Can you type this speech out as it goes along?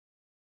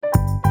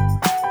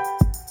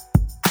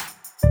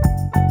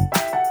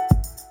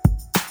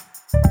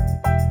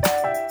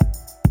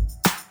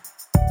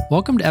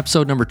Welcome to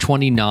episode number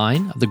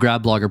 29 of the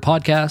GradBlogger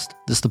podcast.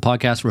 This is the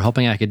podcast where we're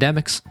helping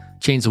academics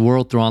change the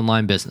world through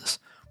online business.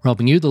 We're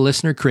helping you, the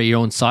listener, create your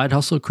own side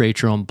hustle,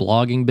 create your own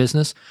blogging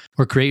business,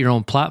 or create your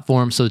own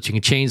platform so that you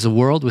can change the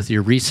world with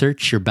your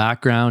research, your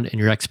background, and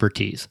your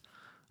expertise.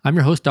 I'm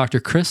your host, Dr.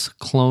 Chris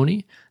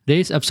Cloney.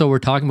 Today's episode, we're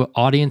talking about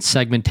audience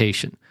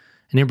segmentation.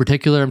 And in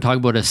particular, I'm talking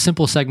about a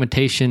simple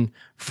segmentation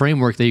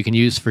framework that you can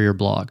use for your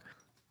blog.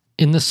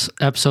 In this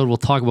episode, we'll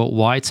talk about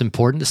why it's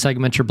important to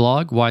segment your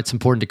blog, why it's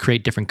important to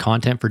create different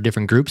content for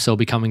different groups that'll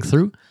be coming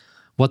through,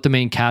 what the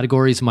main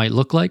categories might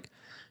look like,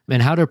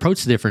 and how to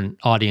approach the different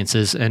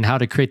audiences, and how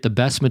to create the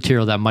best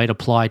material that might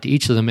apply to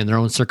each of them in their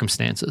own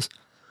circumstances.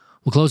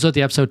 We'll close out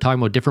the episode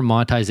talking about different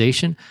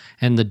monetization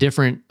and the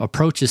different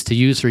approaches to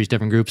use for these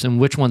different groups and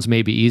which ones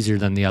may be easier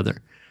than the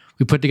other.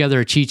 We put together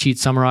a cheat sheet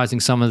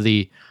summarizing some of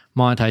the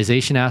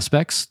monetization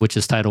aspects, which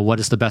is titled, What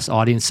is the Best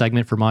Audience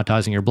Segment for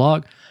Monetizing Your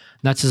Blog?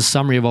 And that's just a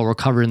summary of what we'll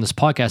cover in this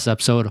podcast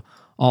episode,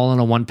 all in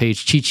a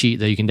one-page cheat sheet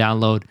that you can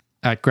download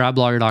at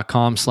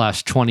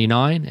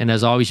gradblogger.com/29. And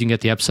as always, you can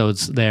get the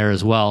episodes there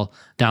as well,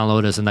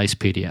 download as a nice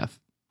PDF.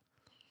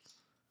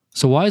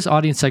 So why is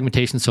audience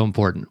segmentation so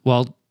important?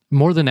 Well,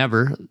 more than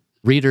ever,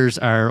 readers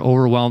are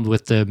overwhelmed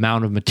with the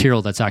amount of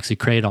material that's actually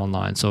created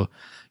online. So you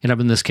end up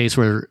in this case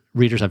where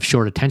readers have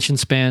short attention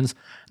spans and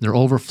they're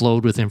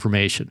overflowed with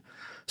information.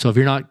 So if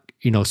you're not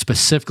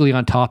specifically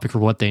on topic for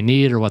what they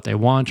need or what they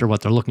want or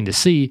what they're looking to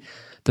see,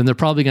 then they're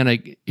probably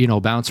going to,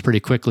 bounce pretty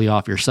quickly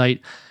off your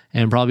site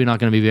and probably not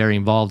going to be very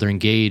involved or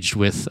engaged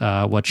with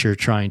what you're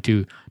trying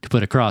to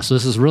put across. So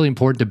this is really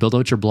important to build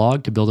out your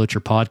blog, to build out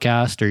your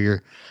podcast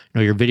or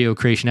your video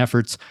creation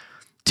efforts,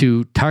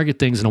 to target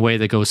things in a way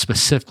that goes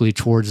specifically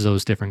towards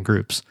those different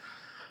groups.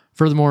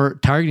 Furthermore,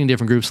 targeting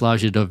different groups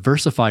allows you to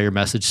diversify your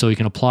message so you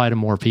can apply to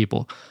more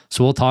people.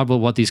 So we'll talk about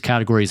what these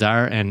categories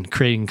are, and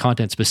creating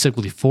content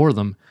specifically for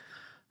them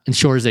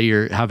ensures that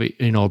you have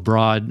a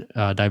broad,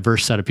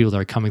 diverse set of people that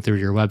are coming through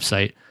your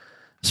website.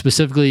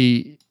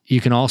 Specifically, you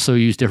can also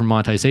use different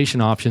monetization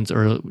options,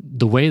 or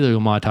the way that you'll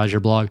monetize your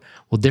blog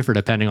will differ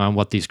depending on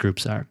what these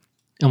groups are.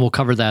 And we'll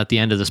cover that at the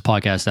end of this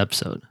podcast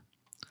episode.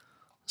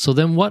 So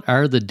then what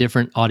are the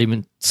different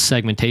audience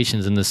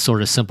segmentations in this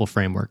sort of simple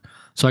framework?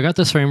 So I got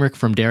this framework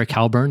from Derek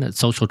Halburn at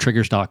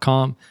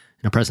socialtriggers.com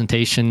in a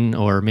presentation,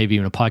 or maybe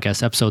even a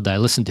podcast episode that I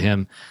listened to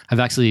him. I've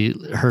actually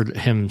heard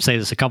him say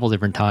this a couple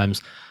different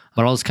times,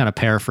 but I'll just kind of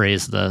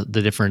paraphrase the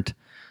different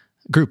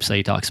groups that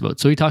he talks about.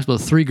 So he talks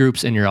about three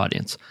groups in your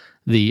audience: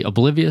 the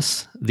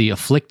oblivious, the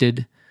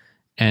afflicted,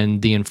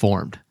 and the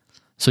informed.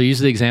 So he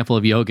used the example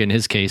of yoga in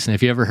his case. And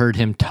if you ever heard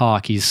him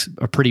talk, he's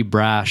a pretty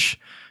brash,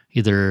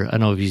 either, I don't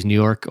know if he's New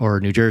York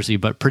or New Jersey,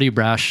 but pretty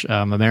brash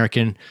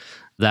American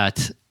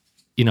that,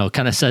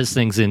 kind of says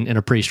things in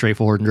a pretty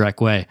straightforward and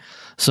direct way.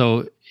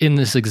 So in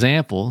this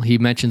example, he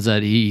mentions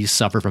that he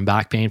suffered from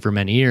back pain for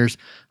many years,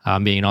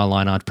 being an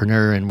online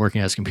entrepreneur and working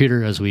as a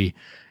computer, as we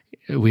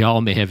all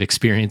may have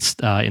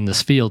experienced in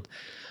this field.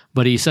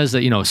 But he says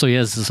that, so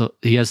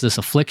he has this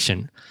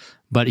affliction,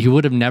 but he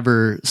would have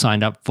never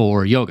signed up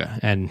for yoga.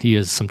 And he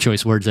has some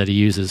choice words that he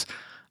uses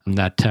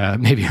that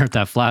maybe aren't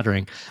that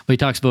flattering. But he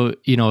talks about,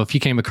 if he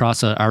came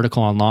across an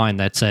article online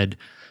that said,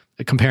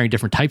 comparing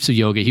different types of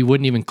yoga, he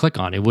wouldn't even click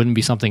on it. It wouldn't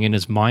be something in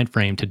his mind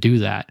frame to do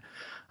that.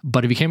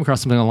 But if you came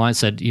across something online that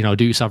said,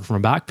 do you suffer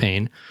from back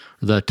pain,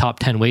 or the top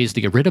 10 ways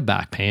to get rid of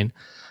back pain,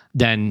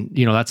 then,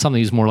 that's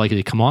something he's more likely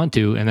to come on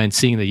to. And then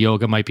seeing that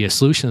yoga might be a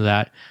solution to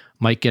that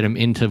might get him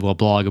into a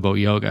blog about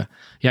yoga.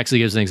 He actually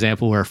gives an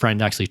example where a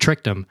friend actually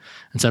tricked him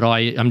and said,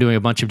 I'm doing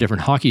a bunch of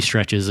different hockey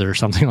stretches or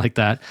something like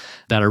that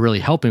are really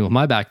helping with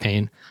my back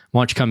pain.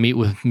 Why don't you come meet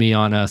with me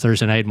on a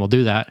Thursday night and we'll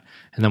do that.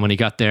 And then when he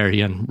got there,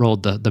 he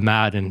unrolled the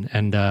mat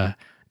and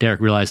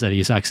Derek realized that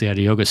he's actually at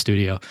a yoga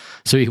studio.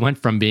 So he went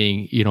from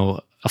being,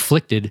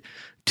 afflicted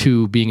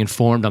to being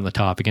informed on the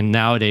topic. And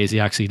nowadays he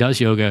actually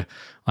does yoga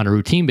on a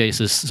routine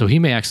basis. So he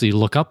may actually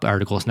look up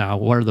articles now.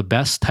 What are the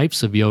best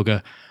types of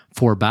yoga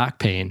for back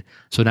pain?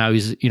 So now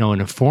he's, an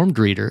informed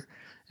reader,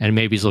 and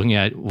maybe he's looking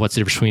at what's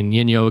the difference between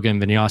yin yoga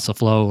and vinyasa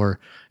flow, or,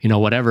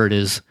 whatever it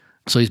is.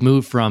 So he's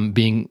moved from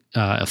being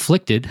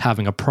afflicted,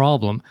 having a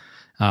problem,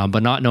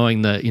 but not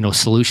knowing the,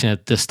 solution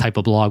that this type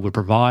of blog would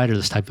provide or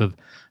this type of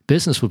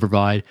business would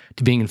provide,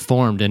 to being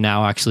informed and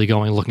now actually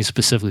looking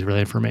specifically for that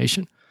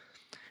information.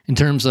 In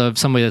terms of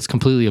somebody that's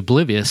completely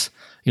oblivious,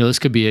 this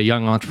could be a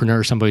young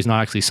entrepreneur, somebody who's not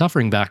actually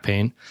suffering back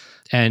pain.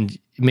 And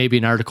maybe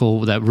an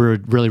article that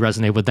would really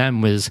resonate with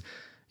them was,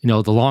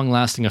 the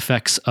long-lasting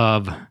effects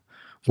of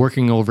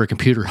working over a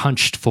computer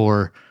hunched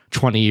for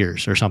 20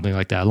 years or something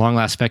like that.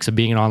 Long-lasting effects of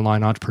being an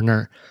online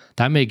entrepreneur.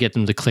 That may get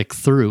them to click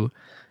through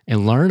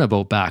and learn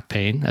about back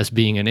pain as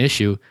being an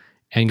issue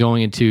and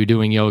going into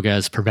doing yoga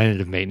as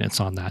preventative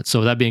maintenance on that.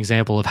 So that'd be an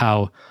example of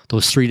how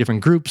those three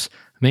different groups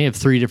may have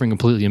three different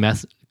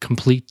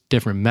complete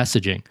different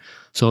messaging.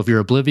 So if you're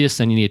oblivious,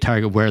 then you need to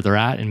target where they're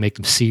at and make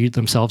them see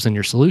themselves in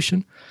your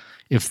solution.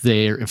 If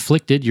they're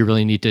afflicted, you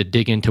really need to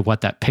dig into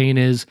what that pain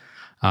is,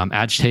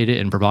 agitate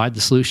it, and provide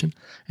the solution.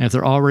 And if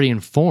they're already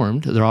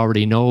informed, they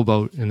already know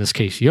about, in this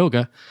case,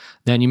 yoga,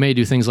 then you may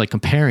do things like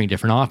comparing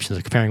different options,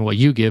 like comparing what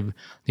you give,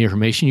 the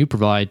information you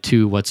provide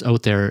to what's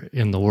out there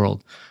in the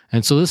world.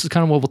 And so this is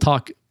kind of what we'll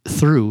talk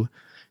through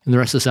in the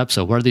rest of this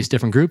episode. What are these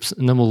different groups?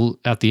 And then we'll,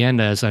 at the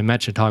end, as I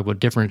mentioned, talk about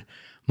different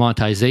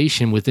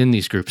monetization within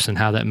these groups and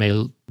how that may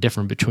look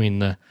different between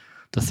the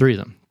three of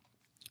them.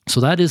 So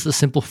that is the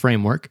simple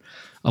framework: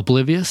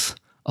 oblivious,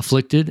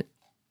 afflicted,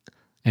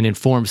 and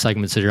informed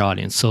segments of your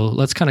audience. So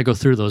let's kind of go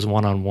through those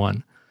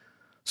one-on-one.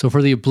 So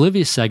for the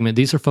oblivious segment,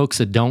 these are folks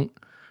that don't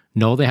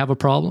know they have a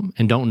problem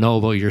and don't know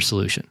about your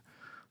solution.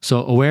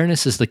 So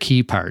awareness is the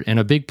key part. And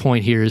a big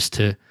point here is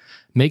to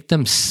make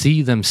them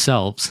see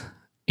themselves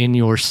in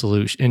your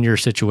solution, in your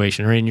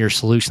situation, or in your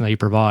solution that you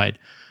provide,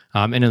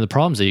 and in the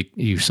problems that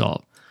you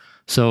solve.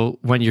 So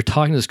when you're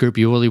talking to this group,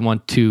 you really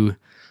want to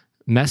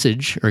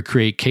message or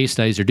create case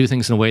studies or do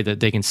things in a way that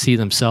they can see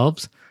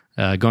themselves.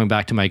 Going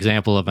back to my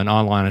example of an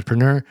online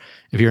entrepreneur,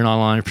 if you're an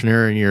online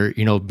entrepreneur and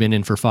you're, been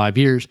in for 5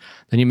 years,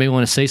 then you may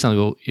want to say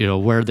something about,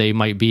 where they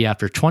might be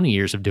after 20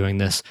 years of doing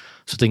this,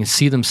 so they can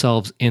see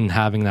themselves in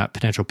having that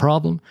potential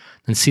problem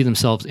and see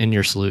themselves in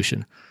your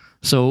solution.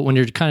 So when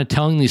you're kind of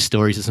telling these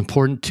stories, it's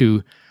important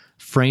to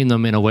frame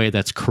them in a way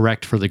that's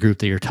correct for the group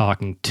that you're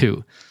talking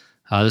to.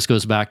 This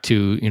goes back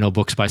to,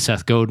 books by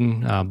Seth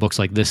Godin, books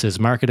like This Is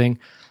Marketing,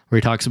 where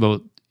he talks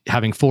about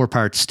having 4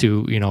 parts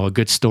to, a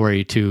good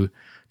story to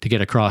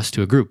get across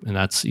to a group. And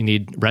that's, you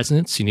need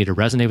resonance. You need to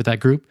resonate with that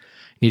group.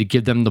 You need to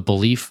give them the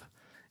belief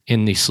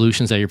in the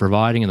solutions that you're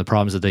providing and the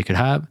problems that they could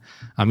have.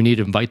 You need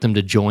to invite them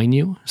to join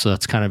you. So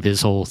that's kind of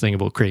his whole thing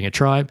about creating a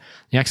tribe.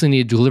 You actually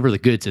need to deliver the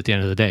goods at the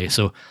end of the day.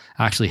 So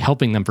actually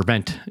helping them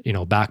prevent,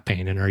 back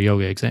pain in our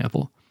yoga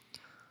example.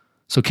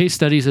 So case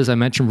studies, as I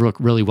mentioned, work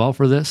really well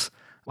for this.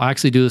 I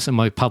actually do this in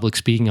my public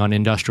speaking on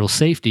industrial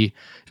safety.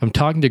 If I'm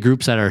talking to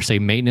groups that are, say,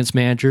 maintenance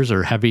managers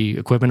or heavy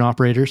equipment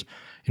operators,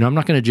 I'm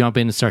not going to jump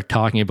in and start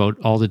talking about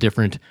all the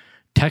different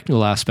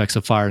technical aspects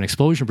of fire and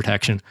explosion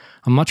protection.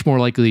 I'm much more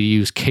likely to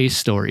use case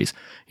stories,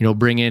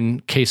 bring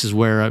in cases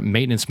where a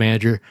maintenance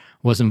manager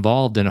was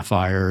involved in a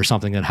fire or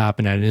something that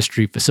happened at an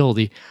industry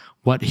facility,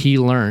 what he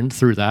learned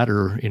through that,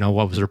 or,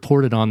 what was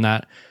reported on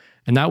that.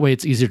 And that way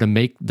it's easier to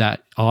make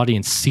that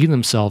audience see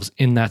themselves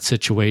in that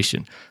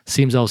situation,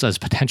 see themselves as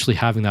potentially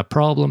having that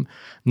problem.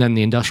 And then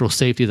the industrial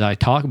safety that I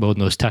talk about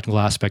and those technical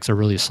aspects are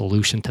really a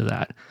solution to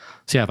that.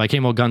 So yeah, if I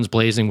came out guns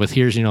blazing with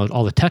here's,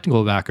 all the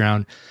technical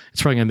background,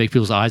 it's probably going to make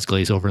people's eyes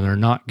glaze over and they're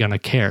not going to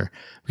care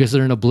because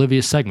they're an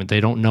oblivious segment. They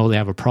don't know they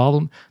have a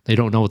problem. They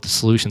don't know what the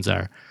solutions are.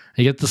 And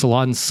you get this a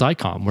lot in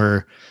SciComm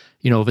where,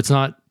 if it's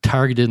not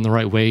targeted in the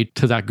right way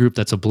to that group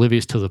that's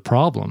oblivious to the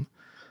problem,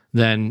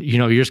 then,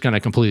 you're just going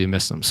to completely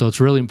miss them. So it's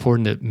really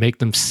important to make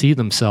them see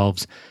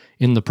themselves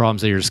in the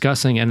problems that you're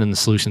discussing and in the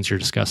solutions you're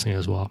discussing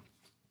as well.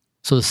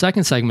 So the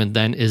second segment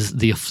then is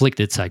the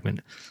afflicted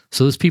segment.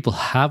 So those people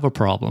have a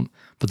problem,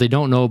 but they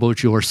don't know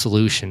about your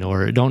solution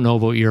or don't know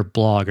about your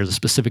blog or the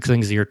specific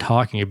things that you're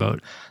talking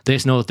about. They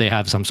just know that they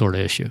have some sort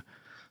of issue.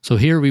 So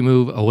here we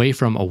move away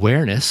from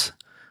awareness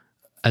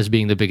as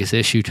being the biggest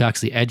issue to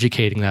actually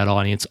educating that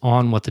audience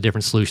on what the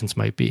different solutions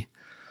might be.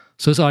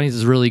 So this audience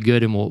is really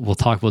good, and we'll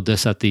talk about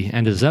this at the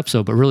end of this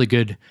episode, but really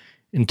good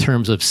in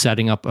terms of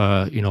setting up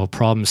a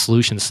problem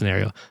solution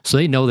scenario. So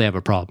they know they have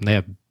a problem. They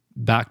have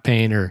back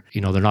pain, or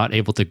they're not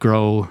able to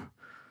grow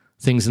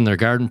things in their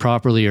garden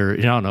properly,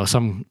 or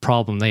some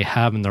problem they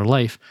have in their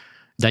life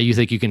that you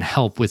think you can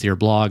help with your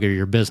blog or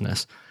your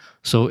business.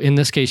 So in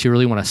this case, you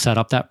really want to set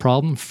up that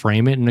problem,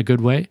 frame it in a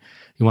good way.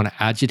 You want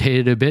to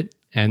agitate it a bit,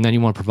 and then you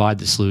want to provide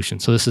the solution.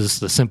 So this is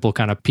the simple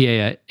kind of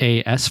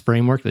PAS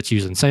framework that's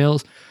used in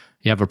sales.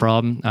 You have a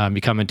problem, you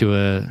come into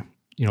a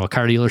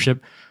car dealership.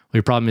 Well,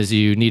 your problem is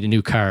you need a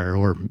new car,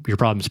 or your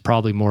problem is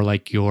probably more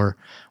like you're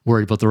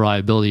worried about the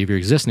reliability of your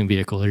existing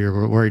vehicle, or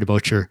you're worried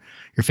about your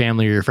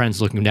family or your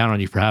friends looking down on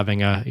you for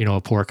having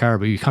a poor car.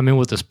 But you come in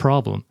with this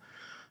problem.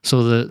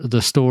 So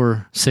the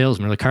store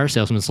salesman or the car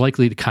salesman is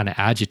likely to kind of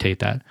agitate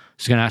that.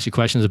 He's going to ask you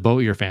questions about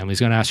your family. He's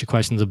going to ask you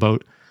questions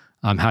about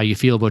how you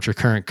feel about your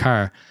current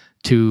car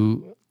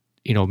to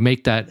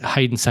make that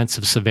heightened sense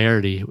of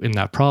severity in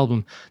that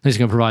problem. Then he's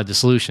going to provide the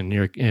solution.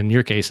 In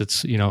your case,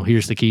 it's,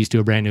 here's the keys to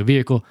a brand new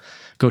vehicle.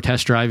 Go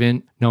test drive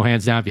in, no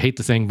hands down. If you hate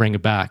the thing, bring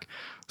it back.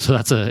 So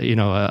that's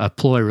a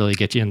ploy really to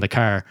get you in the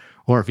car.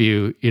 Or if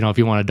you want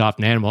to adopt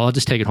an animal, I'll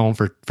just take it home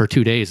for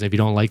 2 days. And if you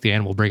don't like the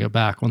animal, bring it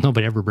back. Well,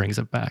 nobody ever brings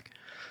it back.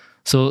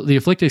 So the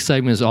afflicted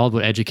segment is all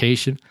about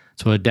education.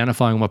 So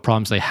identifying what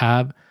problems they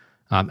have,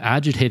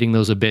 agitating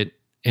those a bit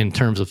in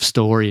terms of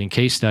story and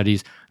case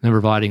studies, and then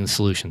providing the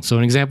solution. So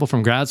an example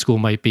from grad school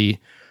might be,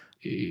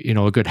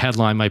 a good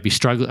headline might be,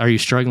 are you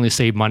struggling to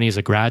save money as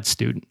a grad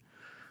student?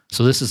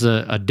 So this is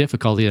a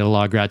difficulty that a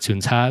lot of grad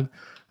students have.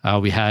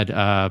 We had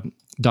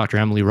Dr.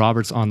 Emily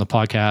Roberts on the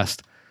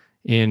podcast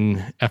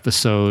in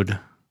episode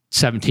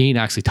 17,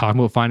 actually talking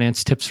about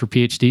finance tips for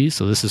PhDs.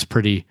 So this is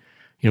pretty,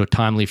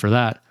 timely for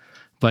that.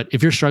 But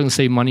if you're struggling to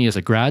save money as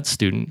a grad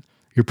student,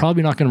 you're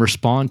probably not going to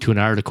respond to an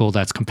article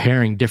that's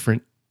comparing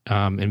different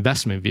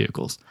investment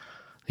vehicles.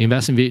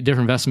 Different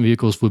investment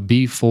vehicles would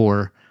be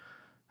for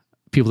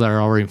people that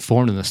are already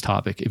informed in this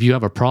topic. If you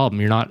have a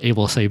problem, you're not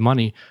able to save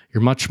money,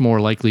 you're much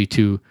more likely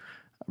to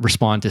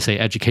respond to, say,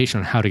 education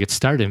on how to get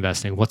started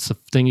investing. What's the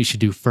thing you should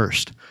do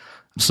first?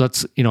 So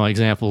that's, an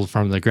example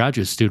from the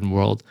graduate student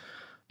world.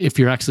 If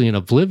you're actually an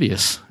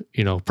oblivious,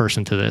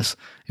 person to this,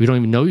 if you don't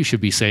even know you should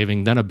be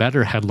saving, then a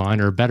better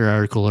headline or a better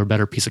article or a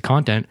better piece of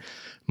content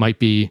might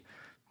be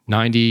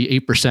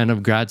 98%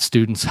 of grad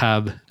students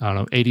have,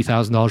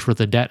 $80,000 worth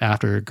of debt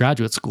after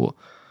graduate school.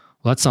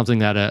 Well, that's something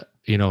that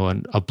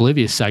an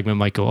oblivious segment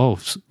might go, oh,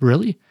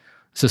 really?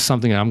 Is this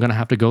something that I'm going to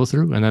have to go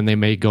through? And then they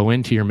may go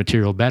into your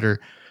material better,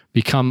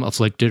 become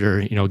afflicted,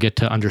 or get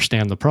to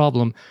understand the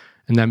problem,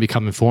 and then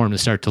become informed and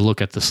start to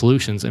look at the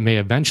solutions, and may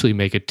eventually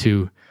make it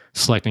to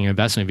selecting an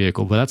investment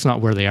vehicle. But that's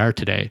not where they are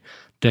today.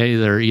 Today,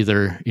 they're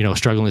either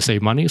struggling to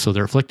save money, so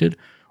they're afflicted,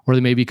 or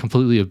they may be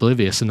completely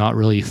oblivious and not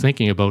really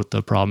thinking about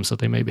the problems that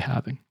they may be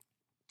having.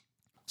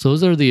 So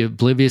those are the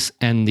oblivious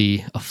and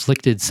the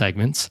afflicted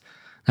segments.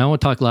 Now I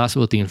want to talk last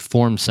about the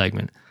informed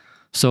segment.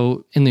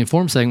 So in the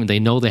informed segment, they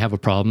know they have a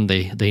problem.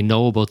 They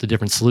know about the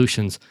different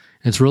solutions.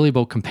 And it's really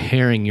about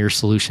comparing your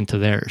solution to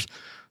theirs.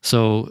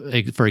 So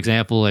for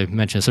example, I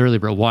mentioned this earlier,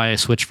 but why I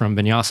switched from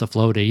Vinyasa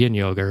Flow to Yin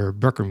Yoga or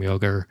Bikram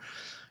Yoga, or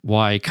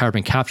why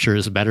carbon capture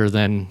is better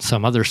than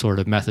some other sort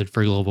of method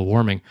for global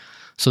warming.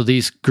 So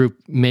these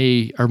group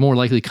are more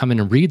likely to come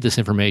in and read this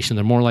information.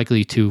 They're more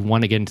likely to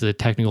want to get into the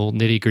technical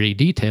nitty-gritty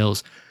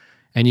details,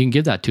 and you can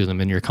give that to them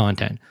in your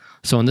content.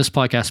 So in this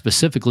podcast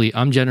specifically,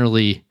 I'm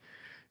generally,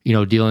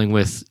 dealing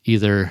with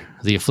either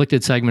the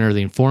afflicted segment or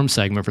the informed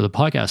segment for the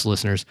podcast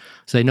listeners.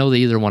 So they know they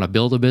either want to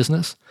build a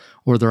business,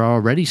 or they're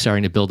already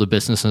starting to build a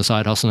business and a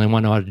side hustle, and they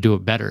want to know how to do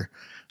it better.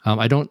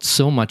 I don't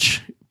so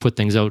much put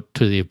things out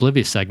to the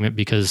oblivious segment,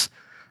 because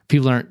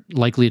people aren't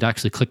likely to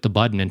actually click the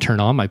button and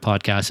turn on my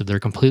podcast if they're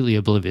completely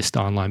oblivious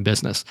to online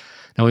business.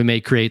 Now, we may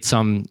create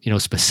some,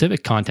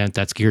 specific content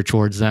that's geared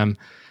towards them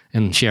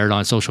and share it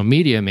on social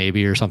media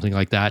maybe, or something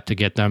like that, to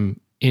get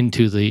them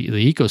into the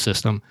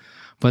ecosystem.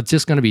 But it's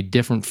just going to be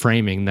different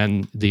framing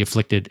than the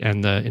afflicted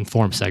and the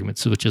informed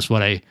segments, which is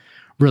what I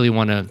really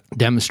want to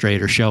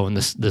demonstrate or show in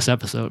this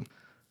episode.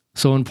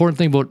 So an important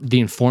thing about the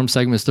informed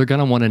segments, they're going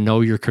to want to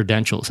know your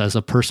credentials as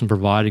a person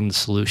providing the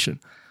solution.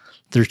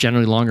 There's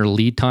generally longer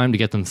lead time to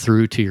get them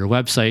through to your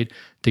website,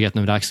 to get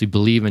them to actually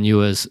believe in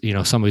you as,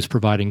 somebody who's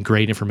providing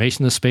great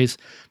information in this space,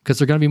 because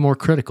they're going to be more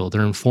critical.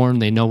 They're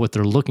informed, they know what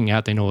they're looking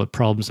at, they know what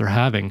problems they're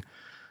having.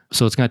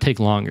 So it's going to take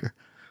longer.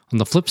 On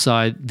the flip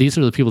side, these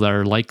are the people that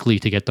are likely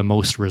to get the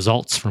most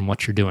results from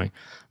what you're doing,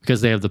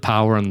 because they have the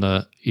power and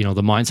the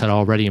mindset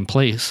already in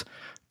place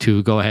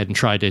to go ahead and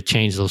try to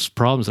change those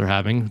problems they're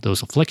having,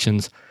 those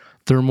afflictions.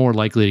 They're more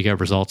likely to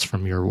get results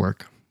from your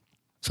work.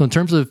 So in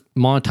terms of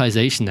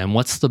monetization then,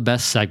 what's the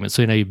best segment?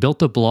 So you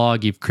built a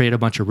blog, you've created a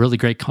bunch of really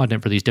great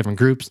content for these different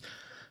groups,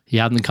 you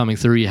have them coming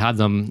through, you have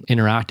them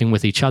interacting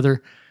with each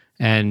other,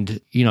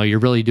 and you're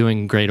really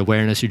doing great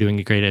awareness, you're doing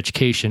great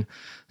education.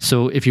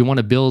 So if you want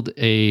to build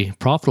a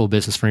profitable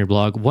business from your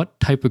blog, what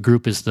type of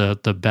group is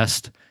the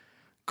best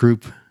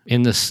group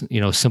in this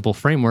simple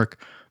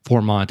framework for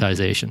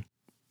monetization?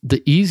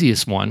 The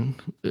easiest one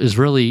is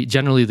really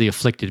generally the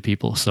afflicted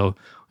people. So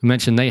we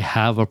mentioned they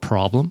have a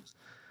problem.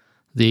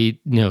 You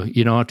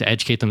don't have to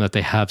educate them that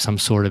they have some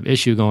sort of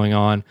issue going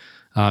on.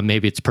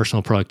 Maybe it's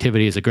personal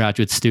productivity as a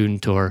graduate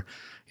student, or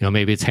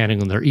maybe it's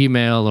handling their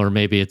email, or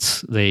maybe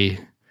it's they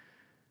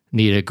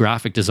need a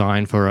graphic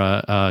design for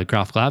a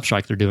graphical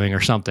abstract they're doing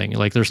or something.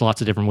 Like there's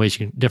lots of different ways,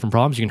 different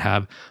problems you can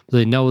have, but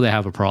they know they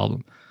have a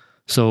problem.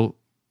 So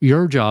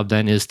your job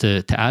then is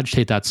to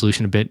agitate that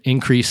solution a bit,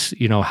 increase,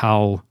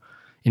 how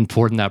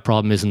important that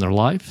problem is in their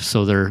life.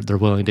 So they're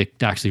willing to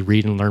actually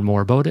read and learn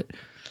more about it.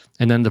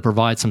 And then to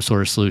provide some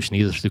sort of solution,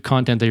 either through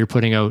content that you're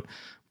putting out,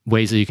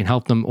 ways that you can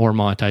help them, or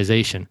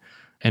monetization.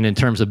 And in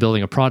terms of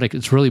building a product,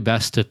 it's really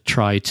best to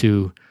try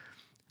to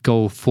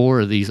go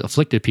for these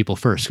afflicted people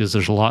first, because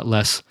there's a lot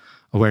less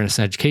awareness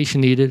and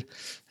education needed.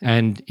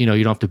 And, you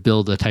don't have to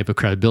build the type of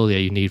credibility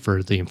that you need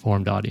for the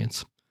informed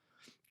audience.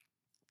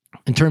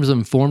 In terms of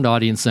informed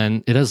audience,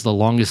 then it has the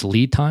longest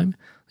lead time.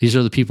 These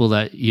are the people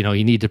that, you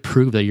need to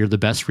prove that you're the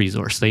best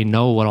resource. They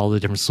know what all the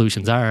different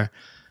solutions are.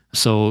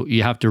 So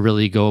you have to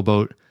really go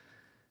about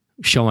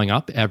showing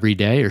up every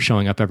day or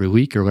showing up every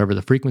week or whatever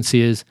the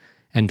frequency is,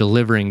 and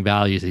delivering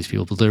value to these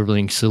people,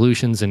 delivering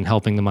solutions and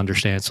helping them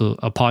understand. So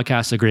a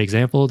podcast is a great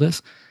example of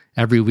this.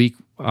 Every week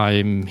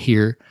I'm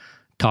here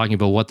talking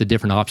about what the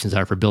different options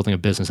are for building a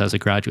business as a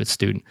graduate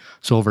student.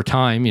 So over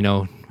time,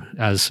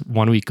 as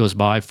 1 week goes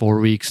by, 4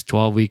 weeks,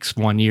 12 weeks,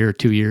 1 year,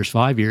 2 years,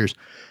 5 years,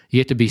 you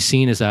get to be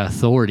seen as that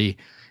authority,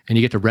 and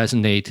you get to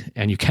resonate,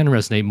 and you can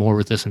resonate more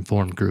with this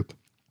informed group.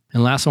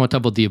 And last, I want to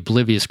talk about the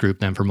oblivious group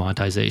then for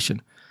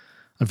monetization.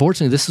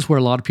 Unfortunately, this is where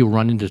a lot of people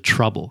run into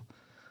trouble.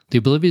 The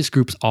oblivious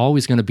group's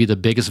always going to be the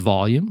biggest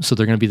volume, so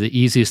they're going to be the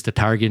easiest to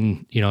target.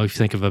 If you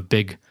think of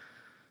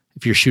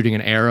if you're shooting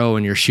an arrow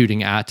and you're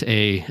shooting at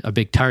a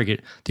big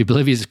target, the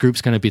oblivious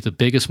group's going to be the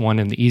biggest one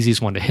and the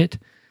easiest one to hit.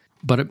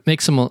 But it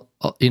makes them,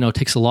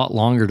 takes a lot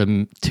longer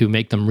to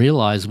make them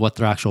realize what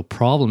their actual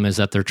problem is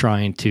that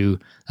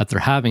they're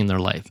having in their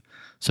life.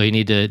 So you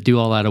need to do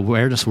all that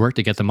awareness work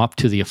to get them up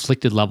to the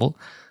afflicted level.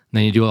 And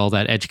then you do all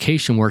that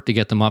education work to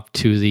get them up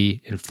to the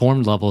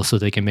informed level so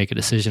they can make a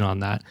decision on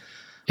that.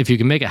 If you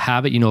can make a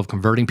habit, of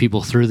converting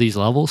people through these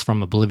levels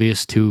from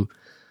oblivious to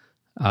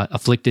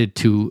afflicted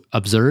to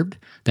observed,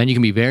 then you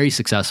can be very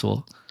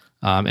successful.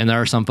 And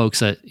there are some folks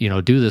that,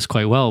 do this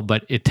quite well,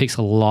 but it takes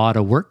a lot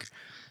of work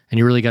and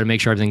you really got to make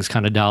sure everything's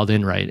kind of dialed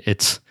in right.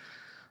 It's,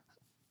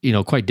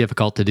 quite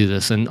difficult to do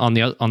this. And on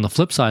the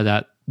flip side of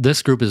that,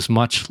 this group is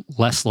much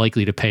less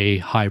likely to pay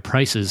high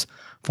prices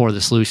for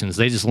the solutions.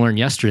 They just learned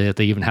yesterday that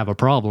they even have a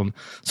problem.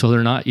 So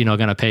they're not, going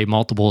to pay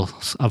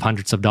multiples of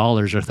hundreds of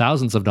dollars or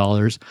thousands of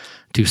dollars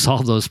to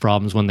solve those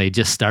problems when they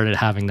just started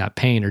having that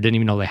pain or didn't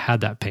even know they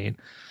had that pain.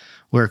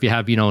 Where if you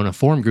have, an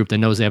informed group that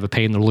knows they have a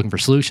pain, they're looking for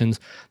solutions,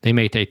 they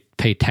may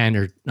pay 10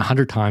 or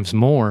 100 times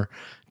more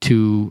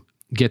to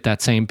get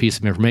that same piece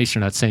of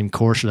information, or that same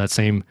course, or that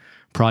same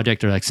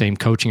project, or that same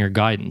coaching or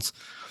guidance.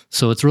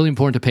 So it's really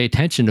important to pay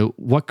attention to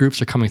what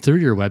groups are coming through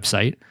your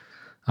website,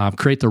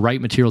 create the right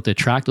material to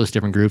attract those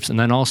different groups, and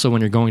then also when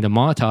you're going to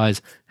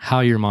monetize, how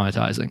you're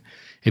monetizing.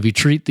 If you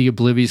treat the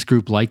oblivious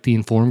group like the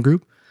informed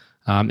group,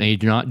 and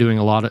you're not doing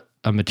a lot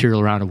of material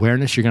around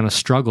awareness, you're going to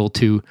struggle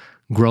to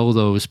grow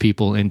those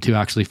people into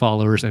actually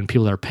followers and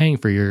people that are paying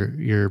for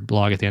your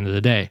blog at the end of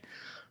the day.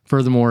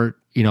 Furthermore,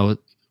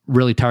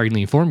 really targeting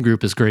the informed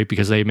group is great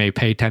because they may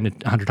pay 10 to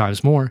 100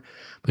 times more,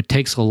 but it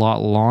takes a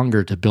lot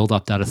longer to build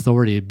up that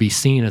authority to be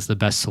seen as the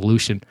best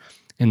solution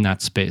in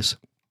that space.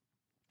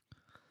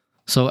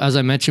 So as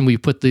I mentioned, we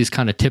put these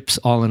kind of tips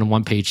all in a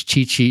one-page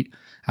cheat sheet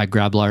at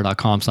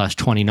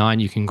GradBlogger.com/29.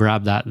 You can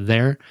grab that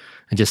there.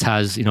 It just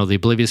has, the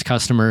oblivious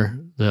customer,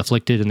 the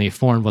afflicted, and the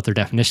informed, what their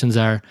definitions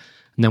are,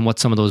 and then what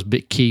some of those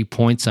big key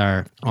points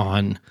are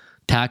on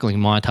tackling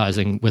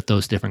monetizing with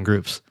those different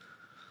groups.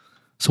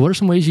 So what are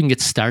some ways you can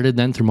get started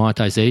then through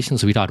monetization?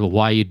 So we talked about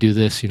why you do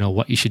this,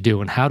 what you should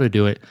do and how to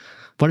do it.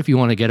 What if you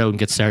want to get out and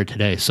get started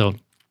today? So,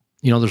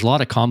 there's a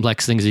lot of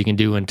complex things you can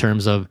do in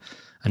terms of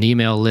an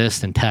email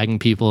list and tagging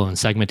people and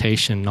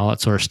segmentation and all that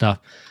sort of stuff.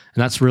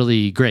 And that's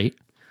really great.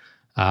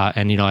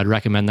 And I'd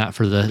recommend that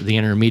for the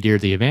intermediate or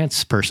the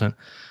advanced person.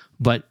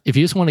 But if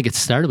you just want to get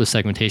started with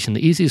segmentation,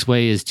 the easiest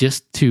way is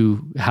just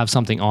to have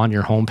something on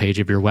your homepage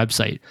of your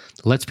website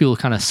that lets people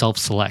kind of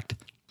self-select.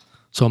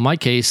 So in my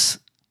case,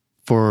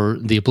 for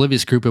the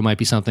oblivious group, it might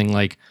be something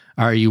like,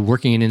 are you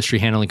working in industry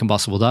handling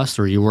combustible dust,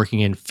 or are you working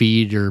in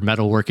feed or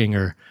metalworking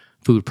or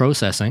food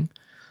processing?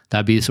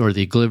 That'd be sort of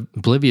the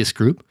oblivious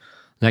group.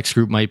 Next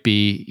group might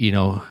be,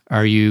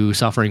 are you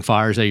suffering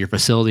fires at your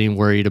facility and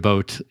worried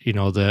about,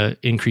 the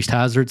increased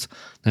hazards?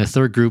 And the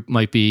third group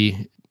might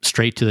be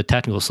straight to the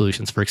technical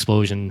solutions for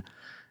explosion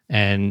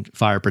and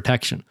fire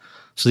protection.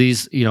 So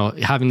these,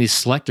 having these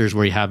selectors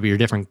where you have your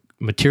different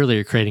material that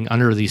you're creating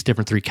under these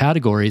different three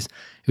categories,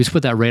 if you just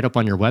put that right up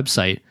on your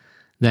website,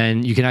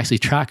 then you can actually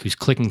track who's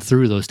clicking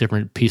through those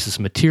different pieces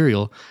of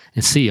material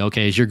and see,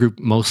 okay, is your group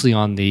mostly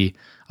on the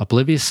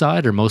oblivious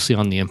side or mostly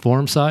on the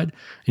informed side?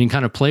 And you can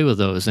kind of play with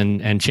those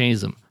and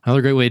change them.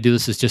 Another great way to do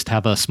this is just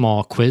have a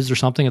small quiz or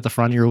something at the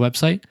front of your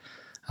website.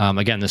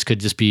 Again, this could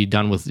just be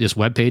done with just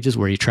web pages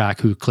where you track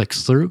who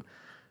clicks through,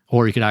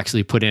 or you could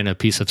actually put in a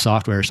piece of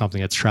software or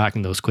something that's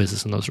tracking those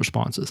quizzes and those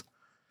responses.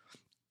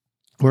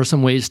 What are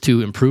some ways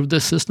to improve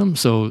this system?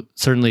 So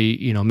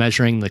certainly,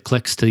 measuring the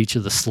clicks to each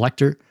of the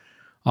selector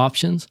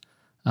options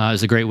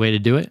is a great way to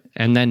do it.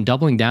 And then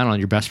doubling down on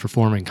your best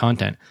performing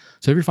content.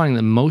 So if you're finding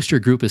that most of your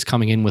group is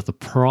coming in with a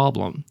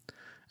problem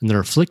and they're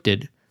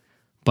afflicted,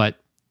 but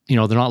they're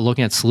not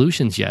looking at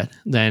solutions yet,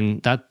 then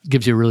that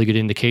gives you a really good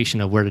indication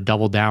of where to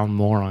double down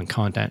more on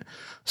content.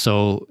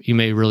 So you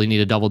may really need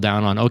to double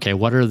down on, okay,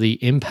 what are the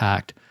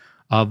impact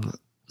of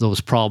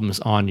those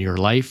problems on your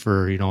life,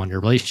 or, on your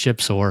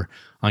relationships, or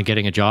on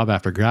getting a job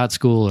after grad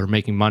school, or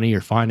making money, or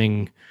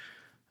finding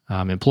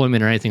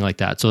employment, or anything like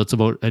that. So it's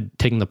about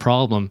taking the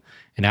problem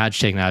and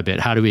agitating that a bit.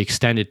 How do we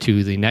extend it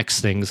to the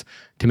next things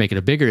to make it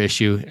a bigger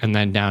issue, and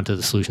then down to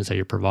the solutions that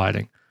you're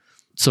providing?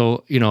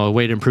 So, a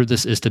way to improve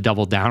this is to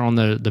double down on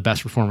the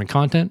best performing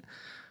content,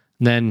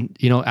 and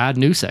then, add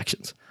new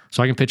sections.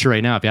 So I can picture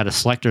right now, if you had a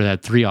selector that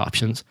had 3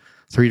 options,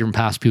 3 different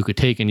paths people could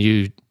take, and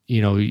you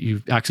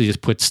actually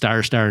just put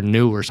 *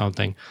 new or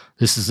something.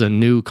 This is a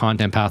new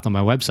content path on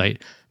my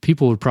website.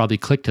 People would probably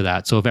click to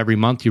that. So if every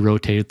month you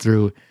rotated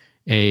through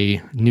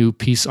a new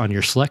piece on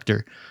your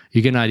selector,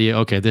 you get an idea,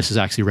 okay, this is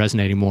actually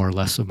resonating more or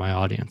less with my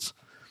audience.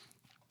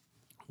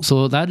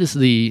 So that is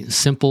the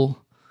simple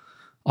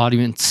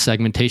audience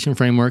segmentation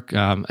framework.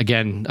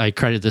 Again, I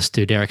credit this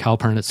to Derek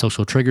Halpern at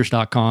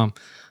socialtriggers.com,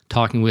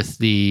 talking with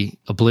the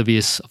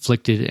oblivious,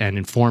 afflicted, and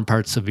informed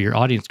parts of your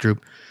audience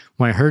group.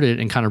 When I heard it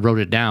and kind of wrote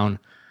it down,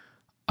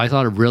 I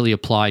thought it really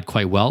applied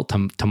quite well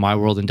to my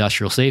world,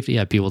 industrial safety.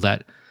 I have people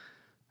that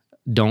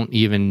don't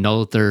even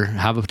know that they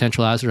have a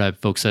potential hazard. I have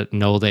folks that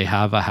know they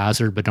have a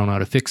hazard but don't know how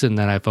to fix it. And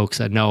then I have folks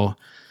that know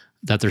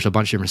that there's a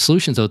bunch of different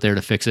solutions out there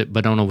to fix it,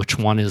 but don't know which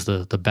one is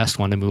the best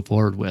one to move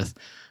forward with.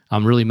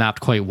 Really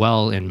mapped quite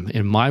well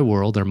in my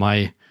world, or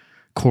my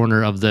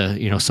corner of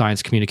the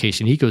science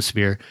communication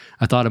ecosphere,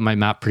 I thought it might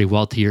map pretty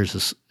well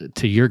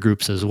to your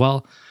groups as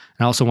well.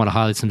 And I also want to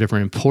highlight some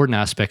different important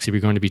aspects if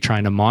you're going to be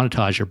trying to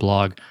monetize your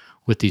blog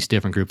with these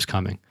different groups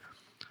coming.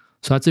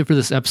 So that's it for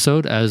this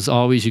episode. As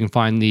always, you can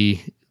find the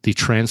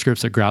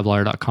transcripts at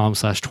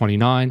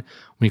GradBlogger.com/29.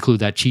 We include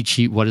that cheat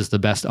sheet, what is the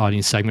best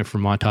audience segment for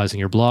monetizing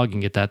your blog. You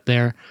can get that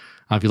there.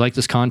 If you like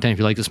this content, if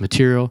you like this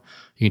material,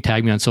 you can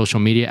tag me on social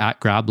media at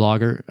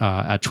GradBlogger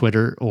at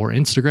Twitter or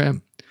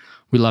Instagram.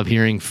 We love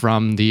hearing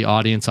from the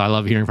audience. I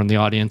love hearing from the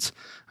audience.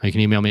 You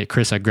can email me at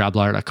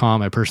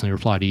chris@gradblogger.com. I personally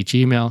reply to each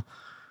email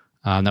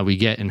that we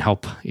get and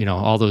help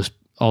all those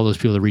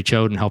people to reach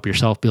out and help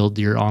yourself build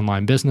your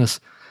online business.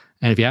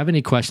 And if you have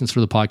any questions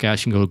for the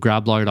podcast, you can go to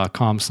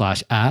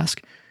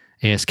GradBlogger.com/ask,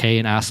 ASK,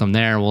 and ask them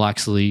there. We'll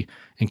actually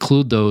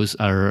include those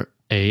or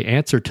a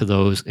answer to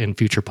those in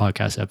future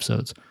podcast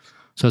episodes.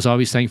 So as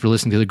always, thank you for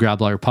listening to the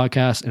GradBlogger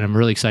podcast. And I'm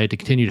really excited to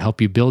continue to help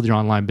you build your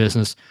online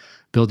business,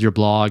 build your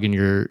blog and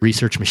your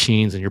research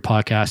machines and your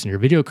podcast and your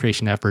video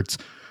creation efforts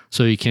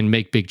so you can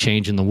make big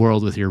change in the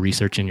world with your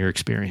research and your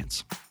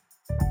experience.